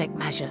drastic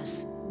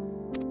measures.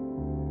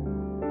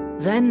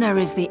 Then there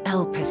is the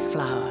Elpis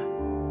flower,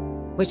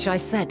 which I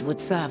said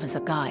would serve as a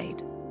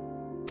guide.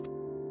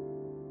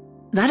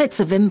 That it's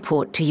of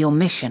import to your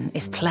mission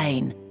is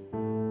plain,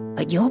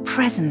 but your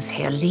presence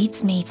here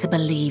leads me to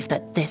believe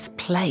that this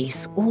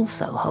place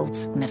also holds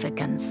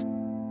significance.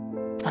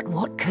 But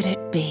what could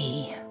it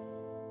be?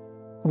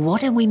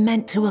 What are we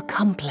meant to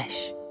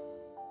accomplish?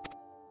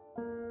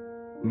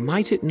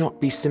 Might it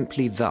not be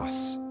simply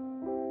thus?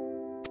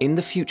 In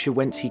the future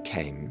whence he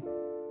came,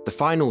 the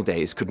final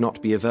days could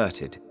not be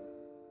averted.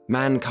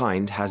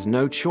 Mankind has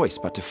no choice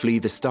but to flee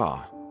the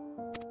star.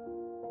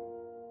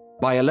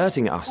 By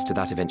alerting us to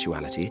that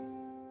eventuality,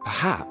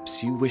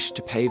 perhaps you wish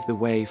to pave the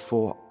way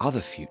for other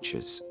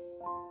futures.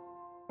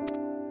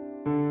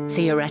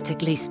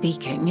 Theoretically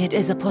speaking, it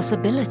is a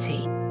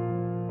possibility.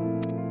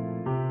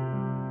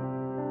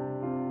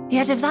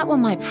 Yet if that were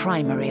my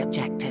primary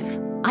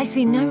objective, I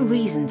see no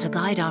reason to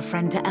guide our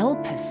friend to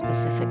Elpis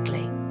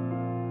specifically.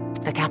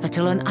 The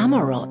capital and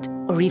Amarot,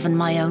 or even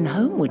my own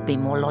home would be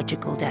more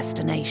logical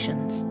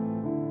destinations.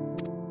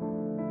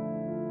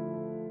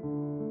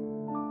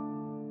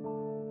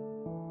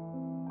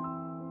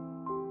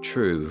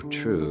 True,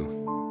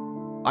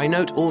 true. I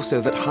note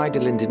also that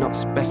Hydaelyn did not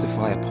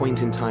specify a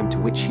point in time to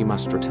which he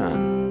must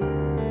return.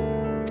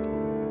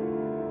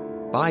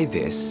 By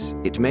this,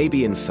 it may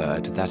be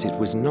inferred that it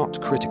was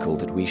not critical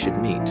that we should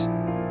meet.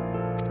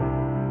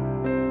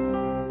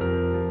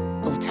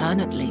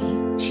 alternately,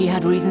 she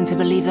had reason to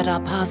believe that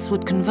our paths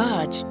would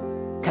converge,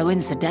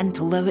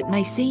 coincidental though it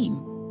may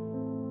seem.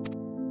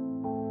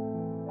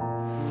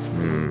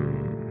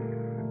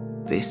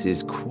 This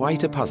is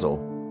quite a puzzle,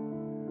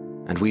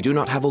 and we do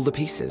not have all the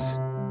pieces.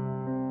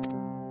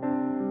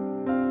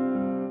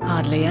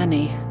 Hardly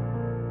any,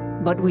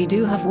 but we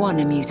do have one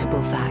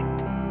immutable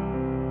fact.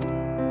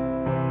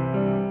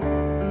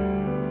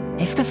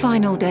 If the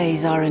final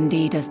days are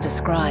indeed as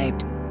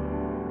described,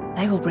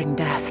 they will bring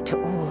death to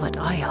all that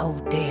I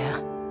hold dear.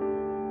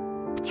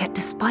 Yet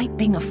despite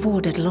being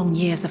afforded long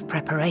years of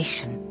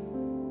preparation,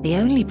 the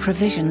only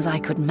provisions I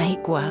could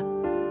make were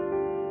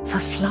for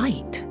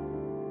flight.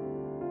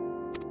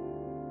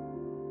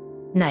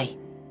 Nay,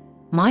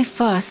 my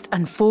first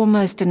and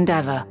foremost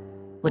endeavor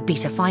would be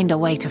to find a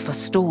way to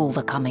forestall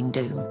the coming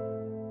doom.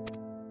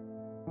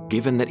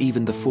 Given that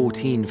even the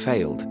 14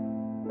 failed,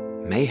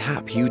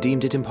 mayhap you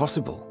deemed it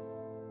impossible.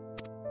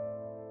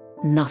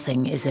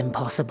 Nothing is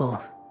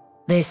impossible.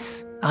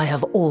 This I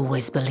have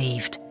always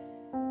believed.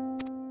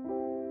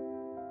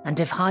 And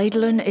if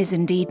Hydaelyn is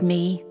indeed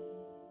me,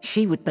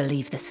 she would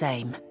believe the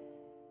same.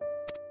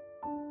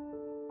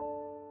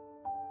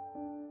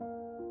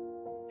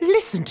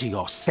 Listen to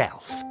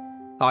yourself.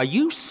 Are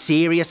you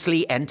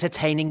seriously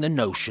entertaining the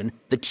notion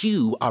that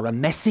you are a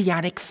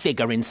messianic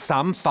figure in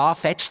some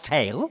far-fetched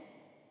tale?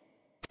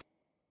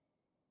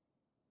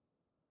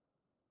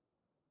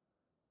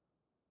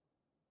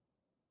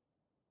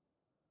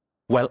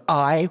 Well,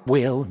 I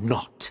will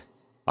not.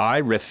 I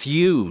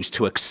refuse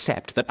to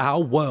accept that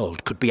our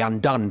world could be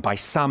undone by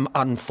some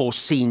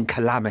unforeseen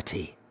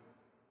calamity.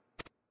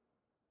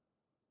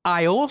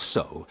 I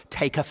also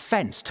take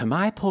offense to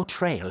my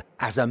portrayal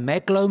as a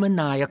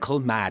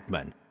megalomaniacal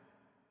madman.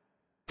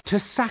 To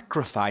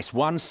sacrifice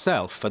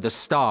oneself for the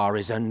star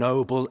is a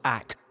noble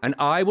act, and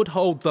I would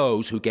hold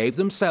those who gave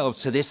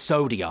themselves to this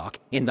zodiac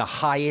in the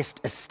highest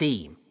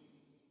esteem.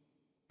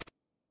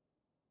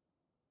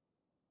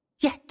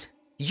 Yet,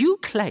 you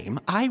claim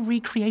I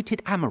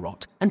recreated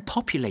Amarot and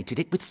populated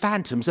it with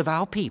phantoms of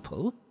our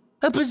people?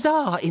 A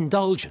bizarre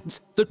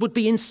indulgence that would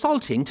be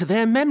insulting to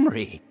their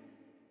memory.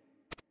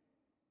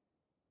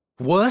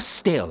 Worse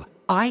still,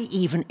 I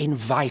even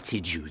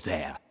invited you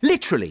there.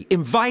 Literally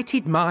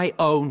invited my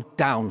own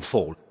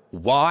downfall.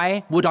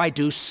 Why would I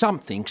do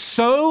something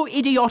so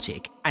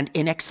idiotic and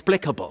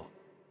inexplicable?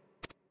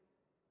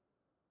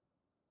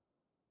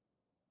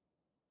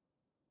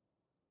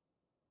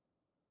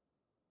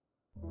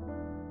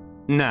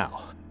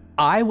 Now,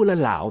 I will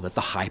allow that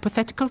the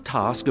hypothetical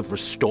task of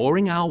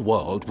restoring our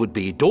world would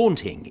be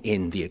daunting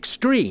in the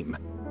extreme.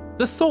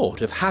 The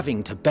thought of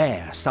having to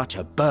bear such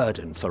a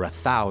burden for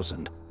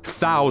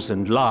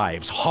 1,000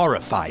 lives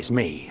horrifies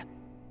me.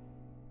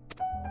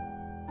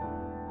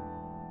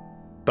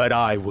 But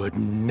I would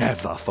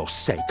never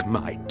forsake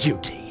my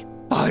duty.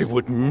 I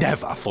would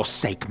never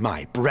forsake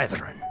my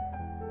brethren.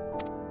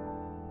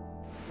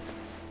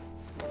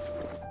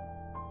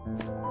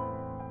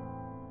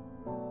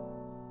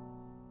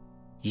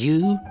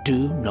 You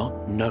do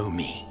not know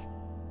me.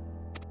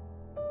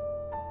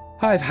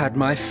 I've had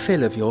my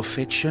fill of your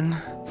fiction.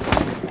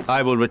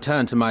 I will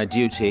return to my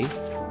duty,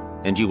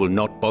 and you will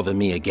not bother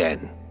me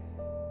again.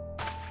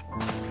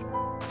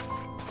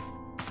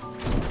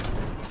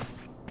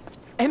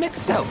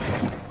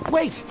 Emet-Selch!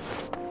 Wait!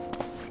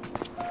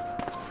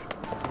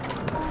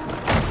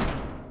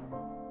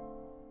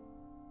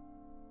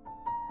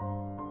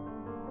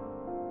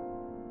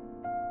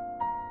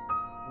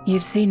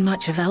 You've seen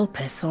much of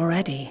Elpis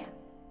already.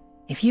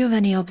 If you have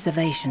any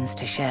observations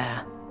to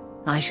share,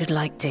 I should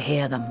like to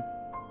hear them.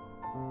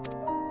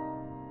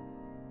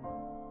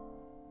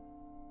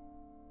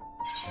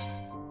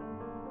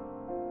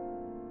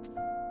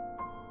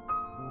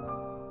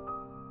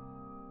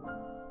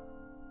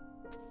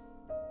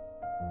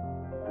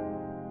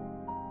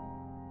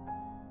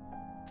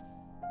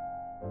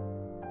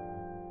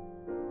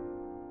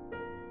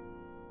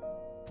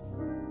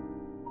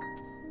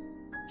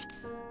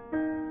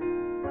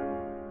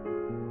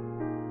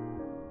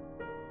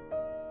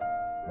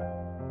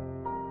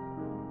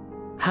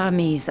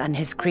 Hermes and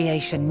his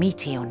creation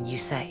Meteion, you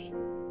say?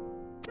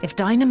 If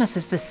Dynamis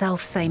is the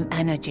self-same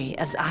energy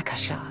as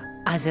Akasha,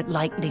 as it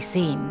likely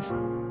seems,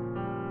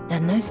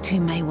 then those two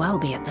may well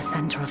be at the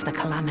center of the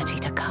calamity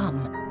to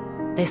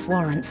come. This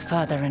warrants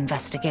further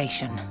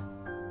investigation.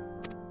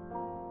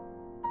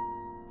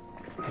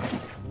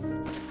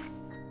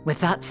 With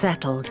that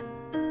settled,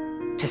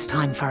 tis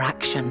time for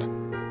action.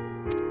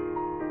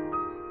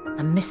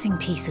 The missing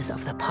pieces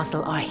of the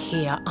puzzle are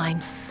here,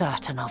 I'm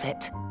certain of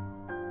it.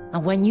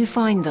 And when you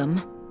find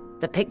them,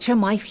 the picture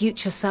my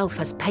future self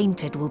has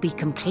painted will be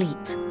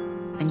complete,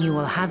 and you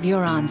will have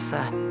your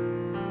answer.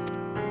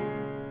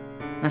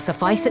 Now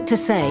suffice it to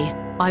say,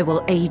 I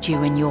will aid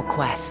you in your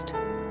quest.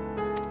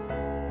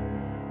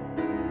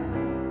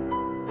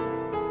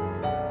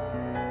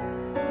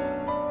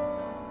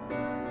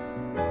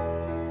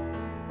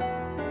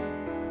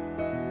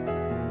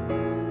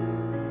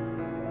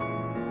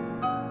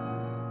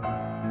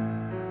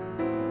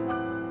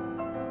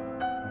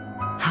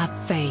 Have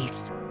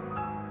faith.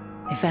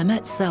 If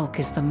Emet-Selch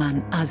is the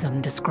man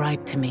Azam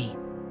described to me,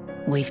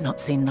 we've not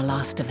seen the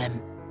last of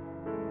him.